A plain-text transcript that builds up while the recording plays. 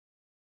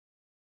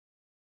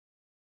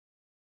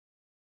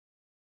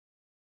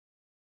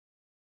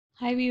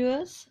Hi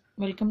viewers,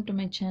 welcome to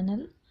my channel.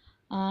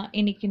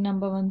 இன்னைக்கு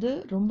நம்ம வந்து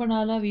ரொம்ப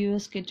நாளா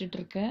viewers கேட்டுட்டு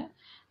இருக்க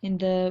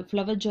இந்த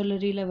flower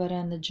jewelleryல வர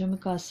அந்த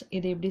ஜுமுக்காஸ்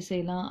இதை எப்படி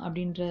செய்யலாம்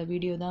அப்படின்ற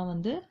வீடியோ தான்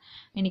வந்து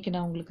இன்னைக்கு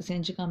நான் உங்களுக்கு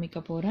செஞ்சு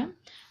காமிக்க போறேன்.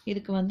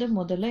 இதுக்கு வந்து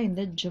முதல்ல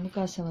இந்த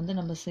ஜுமுக்காஸை வந்து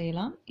நம்ம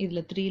செய்யலாம்.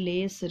 இதுல 3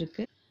 லேயர்ஸ்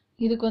இருக்கு.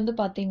 இதுக்கு வந்து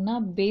பாத்தீங்கன்னா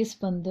பேஸ்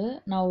வந்து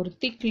நான் ஒரு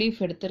திக் லீஃப்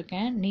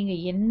எடுத்திருக்கேன். நீங்க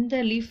எந்த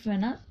லீஃப்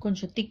வேணா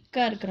கொஞ்சம்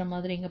திக்கா இருக்கிற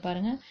மாதிரி இங்க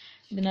பாருங்க.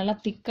 இது நல்லா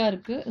திக்கா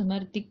இருக்கு. இது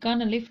மாதிரி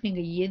திக்கான லீஃப்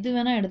நீங்க எது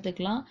வேணா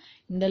எடுத்துக்கலாம்.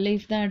 இந்த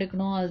லீஃப் தான்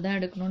எடுக்கணும் அதுதான்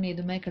எடுக்கணும்னு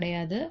எதுவுமே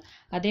கிடையாது.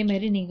 அதே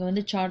மாதிரி நீங்க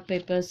வந்து சார்ட்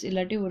பேப்பர்ஸ்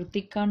இல்லாட்டி ஒரு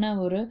திக்கான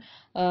ஒரு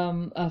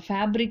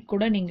ஃபேப்ரிக்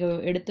கூட நீங்க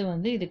எடுத்து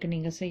வந்து இதுக்கு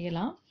நீங்க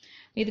செய்யலாம்.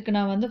 இதுக்கு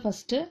நான் வந்து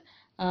ஃபர்ஸ்ட்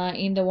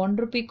இந்த 1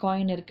 ரூபி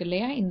காயின் இருக்கு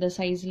இல்லையா, இந்த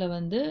சைஸ்ல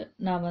வந்து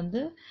நான்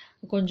வந்து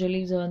கொஞ்சம்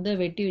லீவ்ஸை வந்து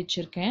வெட்டி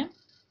வச்சிருக்கேன்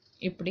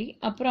இப்படி.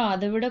 அப்புறம்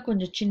அதை விட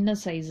கொஞ்சம் சின்ன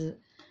சைஸு,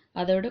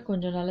 அதை விட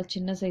கொஞ்சம் நல்ல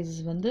சின்ன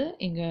சைஸஸ் வந்து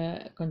இங்கே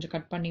கொஞ்சம்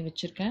கட் பண்ணி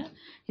வச்சுருக்கேன்.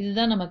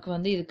 இதுதான் நமக்கு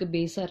வந்து இதுக்கு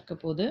பேஸாக இருக்க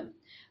போகுது.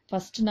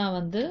 ஃபஸ்ட்டு நான்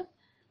வந்து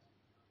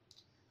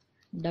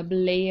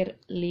டபுள் லேயர்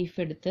லீஃப்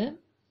எடுத்து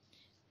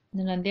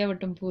இந்த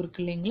நந்தியாவட்டம் பூ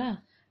இருக்கு இல்லைங்களா,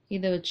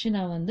 இதை வச்சு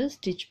நான் வந்து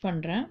ஸ்டிச்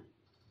பண்ணுறேன்.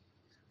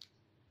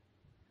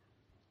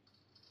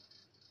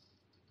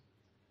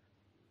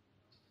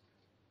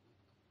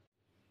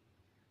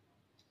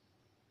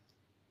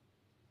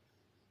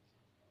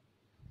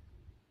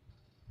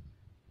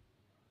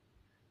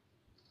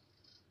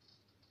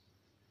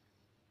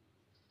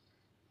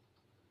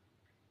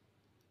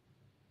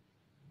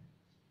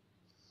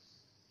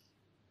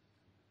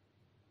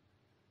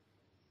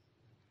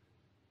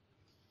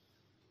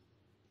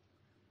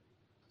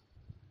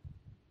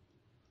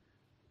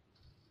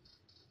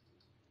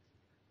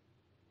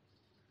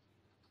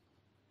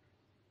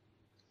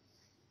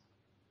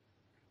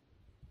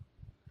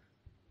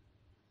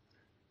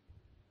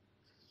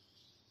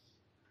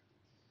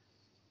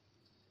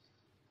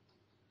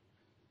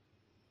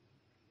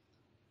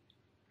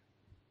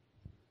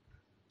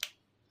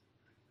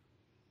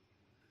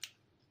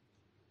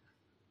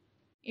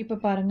 இப்போ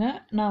பாருங்க,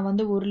 நான்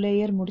வந்து ஒரு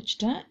லேயர்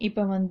முடிச்சிட்டேன்.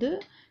 இப்போ வந்து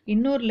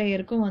இன்னொரு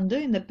லேயருக்கும் வந்து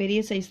இந்த பெரிய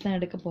சைஸ் தான்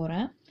எடுக்க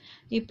போகிறேன்.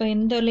 இப்போ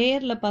இந்த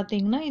லேயரில்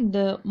பார்த்தீங்கன்னா இந்த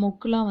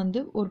மொக்குலாம்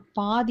வந்து ஒரு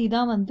பாதி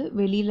தான் வந்து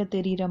வெளியில்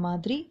தெரிகிற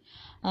மாதிரி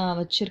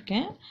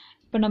வச்சுருக்கேன்.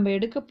 இப்போ நம்ம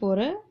எடுக்க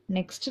போகிற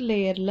நெக்ஸ்ட்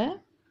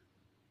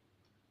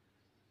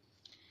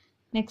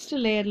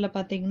லேயரில்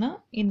பார்த்தீங்கன்னா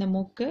இந்த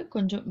மொக்கை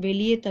கொஞ்சம்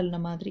வெளியே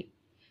தள்ளின மாதிரி,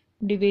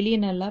 இப்படி வெளியே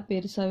நல்லா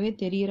பெருசாகவே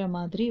தெரிகிற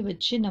மாதிரி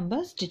வச்சு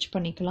நம்ம ஸ்டிச்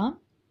பண்ணிக்கலாம்.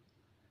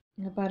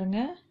 இங்கே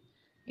பாருங்கள்,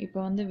 இப்போ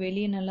வந்து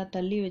வெளியே நல்லா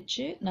தள்ளி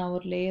வச்சு நான்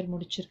ஒரு லேயர்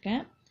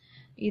முடிச்சிருக்கேன்.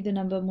 இது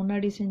நம்ம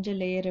முன்னாடி செஞ்ச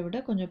லேயரை விட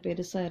கொஞ்சம்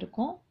பெருசாக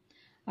இருக்கும்.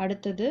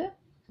 அடுத்தது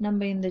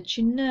நம்ம இந்த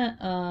சின்ன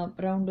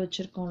ரவுண்ட்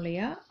வச்சுருக்கோம்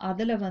இல்லையா,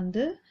 அதில்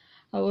வந்து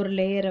ஒரு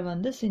லேயரை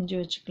வந்து செஞ்சு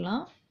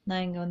வச்சுக்கலாம்.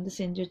 நான் இங்கே வந்து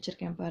செஞ்சு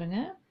வச்சுருக்கேன்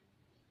பாருங்கள்.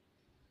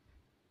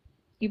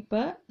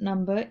 இப்போ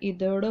நம்ம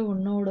இதோட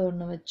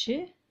ஒன்று வச்சு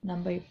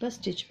நம்ம இப்போ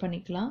ஸ்டிச்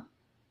பண்ணிக்கலாம்.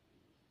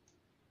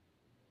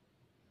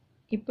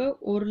 இப்போ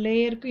ஒரு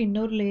லேயருக்கு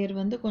இன்னொரு லேயர்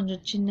வந்து கொஞ்சம்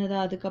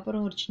சின்னதாக,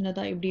 அதுக்கப்புறம் ஒரு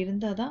சின்னதாக இப்படி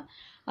இருந்தால் தான்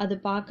அது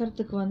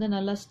பார்க்குறதுக்கு வந்து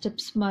நல்லா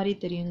ஸ்டெப்ஸ் மாதிரி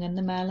தெரியுங்க.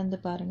 இந்த மேலேருந்து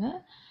பாருங்கள்,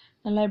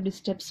 நல்லா இப்படி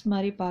ஸ்டெப்ஸ்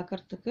மாதிரி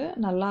பார்க்குறதுக்கு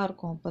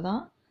நல்லாயிருக்கும். அப்போ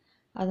தான்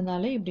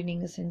அதனால இப்படி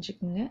நீங்கள்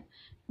செஞ்சுக்குங்க.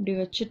 இப்படி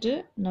வச்சுட்டு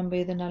நம்ம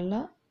இதை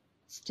நல்லா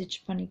ஸ்டிச்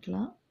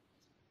பண்ணிக்கலாம்.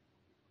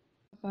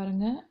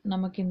 பாருங்கள்,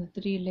 நமக்கு இந்த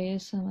 3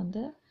 லேயர்ஸை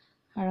வந்து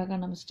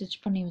அழகாக நம்ம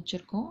ஸ்டிச் பண்ணி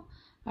வச்சுருக்கோம்.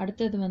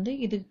 அடுத்தது வந்து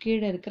இதுக்கு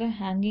கீழே இருக்கிற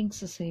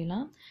ஹேங்கிங்ஸை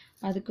செய்யலாம்.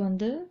 அதுக்கு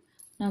வந்து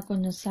நான்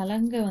கொஞ்சம்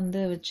சலங்கை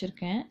வந்து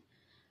வச்சுருக்கேன்.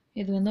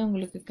 இது வந்து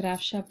உங்களுக்கு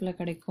கிராஃப்ட் ஷாப்பில்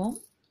கிடைக்கும்.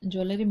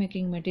 ஜுவல்லரி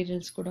மேக்கிங்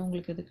மெட்டீரியல்ஸ் கூட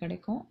உங்களுக்கு இது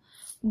கிடைக்கும்.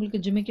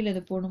 உங்களுக்கு ஜிமிக்கில்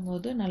இது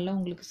போடும்போது நல்லா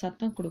உங்களுக்கு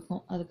சத்தம்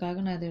கொடுக்கும்.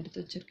 அதுக்காக நான் இதை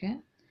எடுத்து வச்சுருக்கேன்.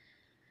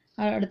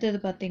 அடுத்தது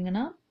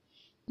பார்த்திங்கன்னா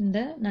இந்த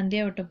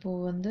நந்தியாவட்டம் பூ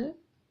வந்து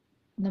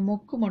இந்த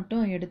மொக்கு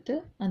மட்டும் எடுத்து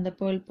அந்த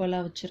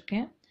பேர்லாக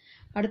வச்சுருக்கேன்.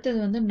 அடுத்தது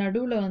வந்து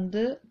நடுவில்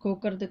வந்து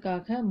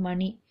கோக்கிறதுக்காக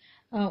மணி,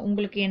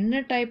 உங்களுக்கு என்ன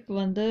டைப்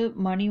வந்து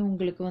மணி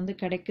உங்களுக்கு வந்து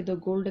கிடைக்குதோ,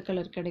 கோல்டு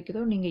கலர்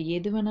கிடைக்குதோ, நீங்கள்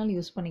எது வேணாலும்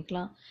யூஸ்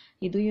பண்ணிக்கலாம்.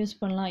 இதுவும் யூஸ்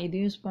பண்ணலாம்,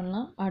 இது யூஸ்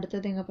பண்ணலாம்.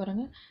 அடுத்தது எங்கே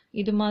பாருங்கள்,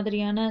 இது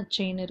மாதிரியான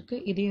செயின்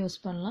இருக்குது, இதையும்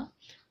யூஸ் பண்ணலாம்.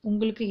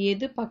 உங்களுக்கு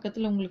எது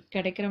பக்கத்தில் உங்களுக்கு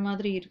கிடைக்கிற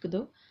மாதிரி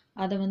இருக்குதோ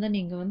அதை வந்து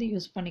நீங்கள் வந்து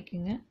யூஸ்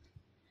பண்ணிக்கோங்க.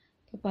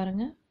 இப்போ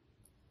பாருங்கள்,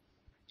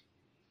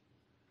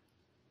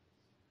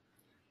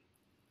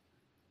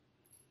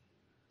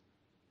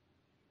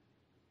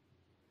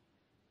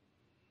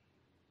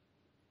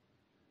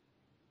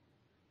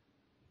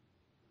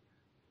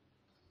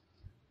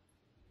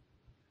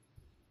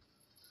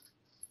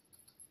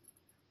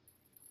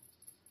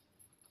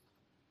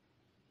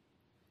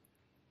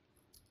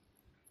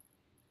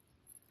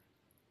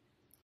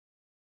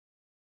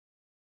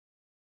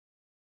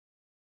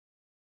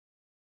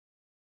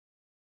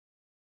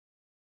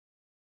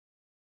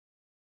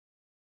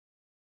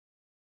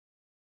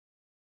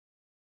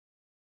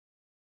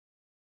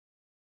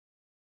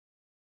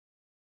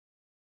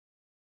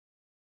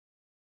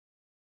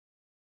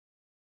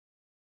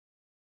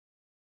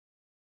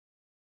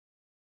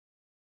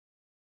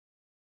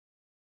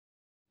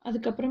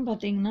 அதுக்கப்புறம்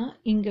பார்த்தீங்கன்னா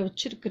இங்கே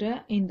வச்சிருக்கிற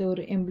இந்த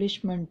ஒரு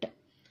எம்ப்ளிஷ்மெண்ட்,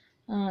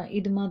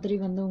 இது மாதிரி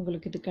வந்து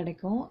உங்களுக்கு இது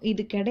கிடைக்கும்.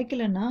 இது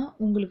கிடைக்கலன்னா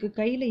உங்களுக்கு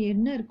கையில்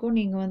என்ன இருக்கோ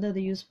நீங்கள் வந்து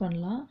அதை யூஸ்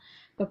பண்ணலாம்.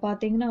 இப்போ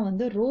பார்த்தீங்கன்னா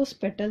வந்து ரோஸ்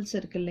பெட்டல்ஸ்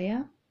இருக்கு இல்லையா,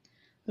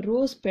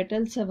 ரோஸ்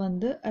பெட்டல்ஸை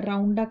வந்து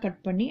ரவுண்டாக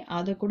கட் பண்ணி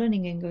அதை கூட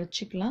நீங்கள் இங்கே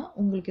வச்சுக்கலாம்.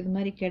 உங்களுக்கு இது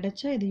மாதிரி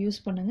கிடைச்சா இதை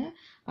யூஸ் பண்ணுங்கள்,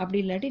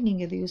 அப்படி இல்லாட்டி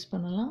நீங்கள் இதை யூஸ்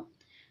பண்ணலாம்.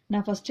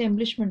 நான் ஃபஸ்ட்டு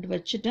எம்ப்ளிஷ்மெண்ட்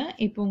வச்சுட்டேன்.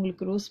 இப்போ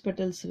உங்களுக்கு ரோஸ்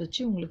பெட்டல்ஸ்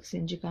வச்சு உங்களுக்கு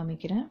செஞ்சு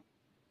காமிக்கிறேன்.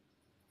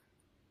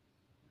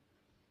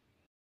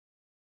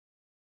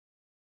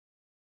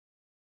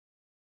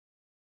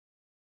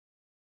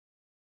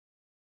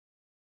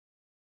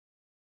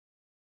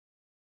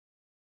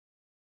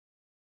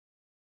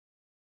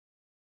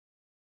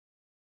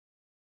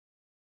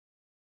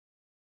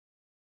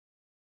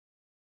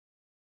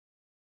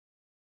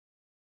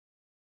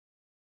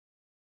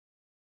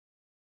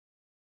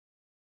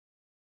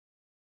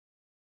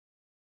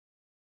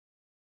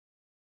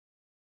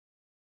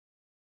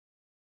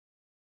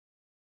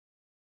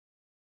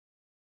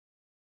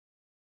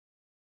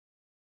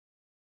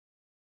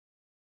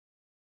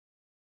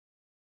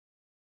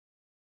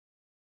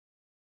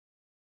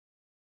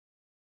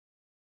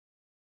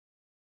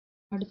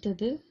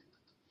 அடுத்தது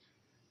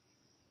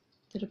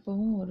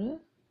திருப்பவும் ஒரு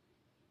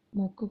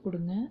மொக்கு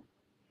கொடுங்க.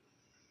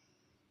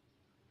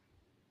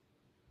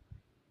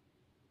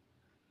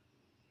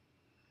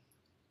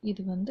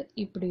 இது வந்து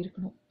இப்படி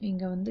இருக்கணும்.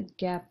 இங்கே வந்து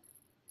கேப்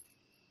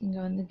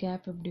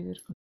இப்படி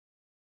இருக்கணும்.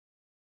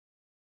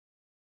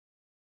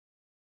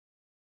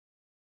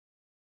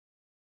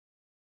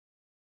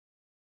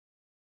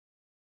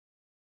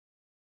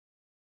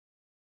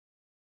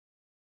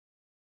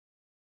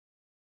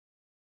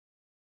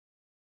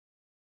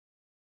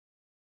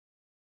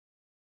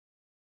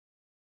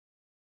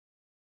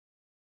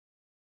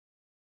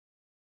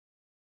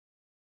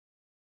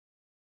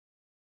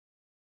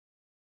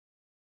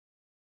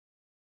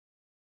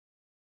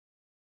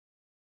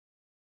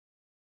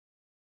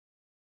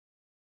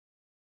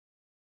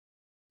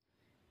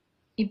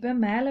 இப்போ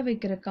மேலே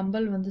வைக்கிற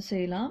கம்பல் வந்து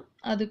செய்யலாம்.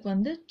 அதுக்கு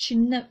வந்து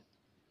சின்ன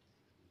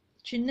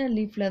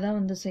லீஃபில் தான்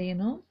வந்து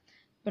செய்யணும்.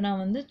 இப்போ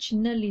நான் வந்து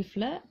சின்ன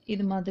லீஃபில்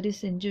இது மாதிரி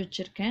செஞ்சு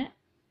வச்சுருக்கேன்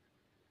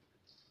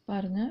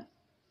பாருங்கள்.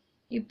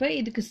 இப்போ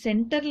இதுக்கு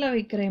சென்டரில்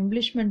வைக்கிற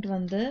எம்ப்ளிஷ்மெண்ட்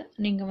வந்து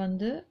நீங்கள்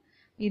வந்து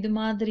இது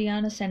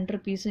மாதிரியான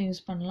சென்டர் பீஸும்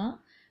யூஸ் பண்ணலாம்,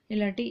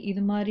 இல்லாட்டி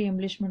இது மாதிரி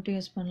எம்ப்ளிஷ்மெண்ட்டும்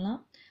யூஸ் பண்ணலாம்.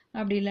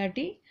 அப்படி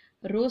இல்லாட்டி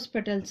ரோஸ்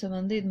பெட்டல்ஸை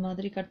வந்து இது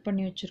மாதிரி கட்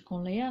பண்ணி வச்சுருக்கோம்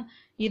இல்லையா,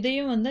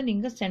 இதையும் வந்து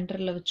நீங்கள்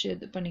சென்டரில் வச்சு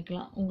இது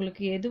பண்ணிக்கலாம்.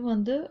 உங்களுக்கு எது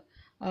வந்து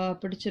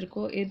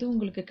பிடிச்சிருக்கோ, எது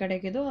உங்களுக்கு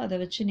கிடைக்குதோ அதை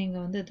வச்சு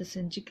நீங்கள் வந்து இதை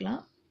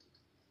செஞ்சுக்கலாம்.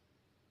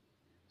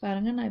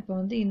 பாருங்கள், நான் இப்போ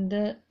வந்து இந்த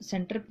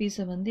சென்டர்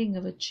பீஸை வந்து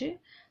இங்கே வச்சு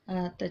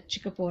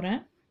தைச்சிக்க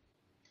போகிறேன்.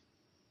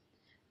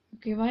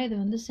 ஓகேவா, இது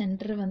வந்து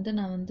சென்டர் வந்து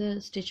நான் வந்து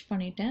ஸ்டிச்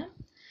பண்ணிட்டேன்.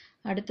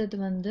 அடுத்தது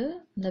வந்து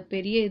இந்த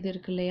பெரிய இது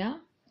இருக்கு இல்லையா,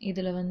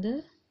 இதில் வந்து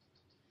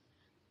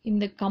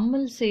இந்த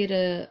கம்மல் செய்கிற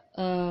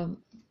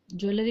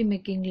ஜுவல்லரி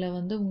மேக்கிங்கில்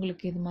வந்து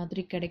உங்களுக்கு இது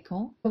மாதிரி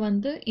கிடைக்கும். இப்போ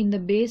வந்து இந்த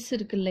பேஸ்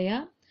இருக்கு இல்லையா,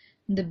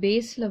 இந்த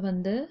பேஸில்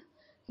வந்து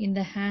இந்த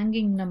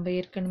ஹேங்கிங் நம்ம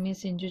ஏற்கனவே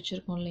செஞ்சு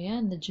வச்சுருக்கோம் இல்லையா,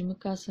 இந்த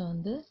ஜிமுக்காஸை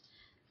வந்து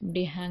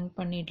இப்படி ஹேங்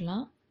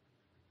பண்ணிடலாம்.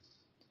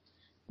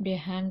 இப்படி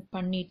ஹேங்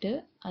பண்ணிவிட்டு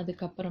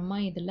அதுக்கப்புறமா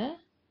இதில்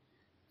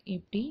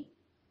இப்படி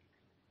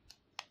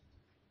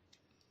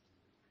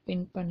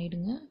பின்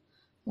பண்ணிடுங்க.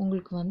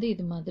 உங்களுக்கு வந்து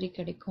இது மாதிரி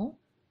கிடைக்கும்.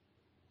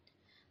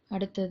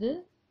 அடுத்தது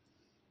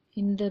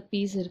இந்த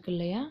பீஸ் இருக்கு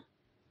இல்லையா,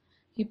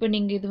 இப்போ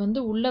நீங்கள் இது வந்து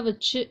உள்ளே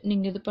வச்சு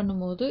நீங்கள் இது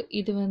பண்ணும்போது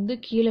இது வந்து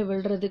கீழே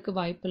விழுறதுக்கு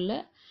வாய்ப்பு இல்லை.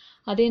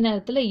 அதே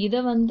நேரத்தில்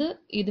இதை வந்து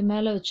இது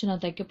மேலே வச்சு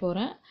நான் தைக்க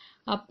போகிறேன்.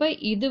 அப்போ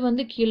இது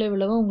வந்து கீழே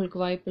விழவும்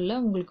உங்களுக்கு வாய்ப்பு இல்லை,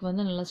 உங்களுக்கு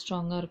வந்து நல்லா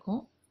ஸ்ட்ராங்காக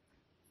இருக்கும்.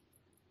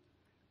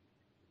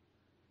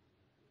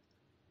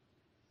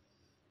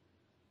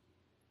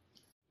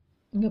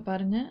 இங்கே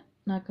பாருங்கள்,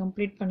 நான்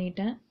கம்ப்ளீட்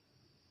பண்ணிட்டேன்.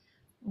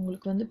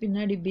 உங்களுக்கு வந்து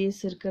பின்னாடி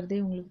பேஸ் இருக்கிறதே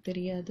உங்களுக்கு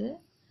தெரியாது.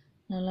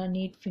 நல்லா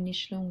நீட்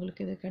ஃபினிஷில்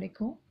உங்களுக்கு இது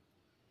கிடைக்கும்.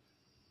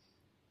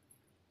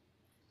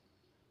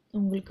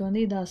 உங்களுக்கு வந்து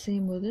இது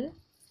அசையும் போது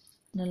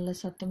நல்ல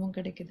சத்தமும்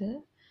கிடைக்குது.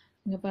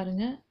 இங்கே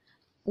பாருங்கள்,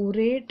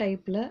 ஒரே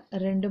டைப்பில்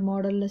 2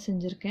 மாடலில்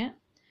செஞ்சுருக்கேன்.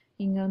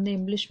 இங்கே வந்து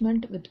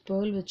எம்ப்ளிஷ்மெண்ட் வித்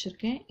பேர்ல்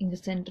வச்சுருக்கேன், இங்கே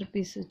சென்டர்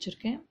பீஸ்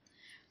வச்சுருக்கேன்.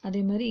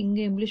 அதே மாதிரி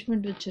இங்கே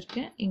எம்ப்ளிஷ்மெண்ட்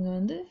வச்சுருக்கேன், இங்கே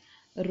வந்து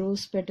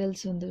ரோஸ்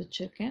பெட்டல்ஸ் வந்து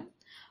வச்சுருக்கேன்.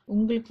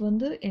 உங்களுக்கு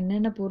வந்து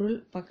என்னென்ன பொருள்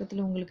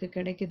பக்கத்தில் உங்களுக்கு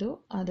கிடைக்குதோ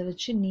அதை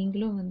வச்சு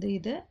நீங்களும் வந்து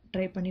இதை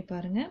ட்ரை பண்ணி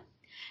பாருங்கள்.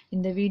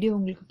 இந்த வீடியோ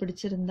உங்களுக்கு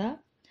பிடிச்சிருந்தா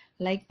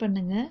லைக்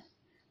பண்ணுங்கள்,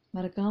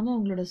 மறக்காமல்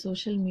உங்களோட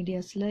சோஷியல்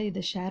மீடியாஸில்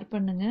இதை ஷேர்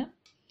பண்ணுங்கள்.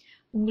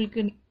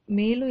 உங்களுக்கு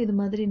மேலும் இது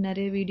மாதிரி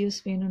நிறைய வீடியோஸ்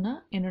வேணும்னா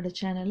என்னோடய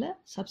சேனலை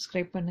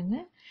சப்ஸ்கிரைப்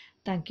பண்ணுங்கள்.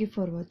 தேங்க்யூ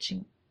ஃபார்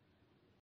வாட்சிங்.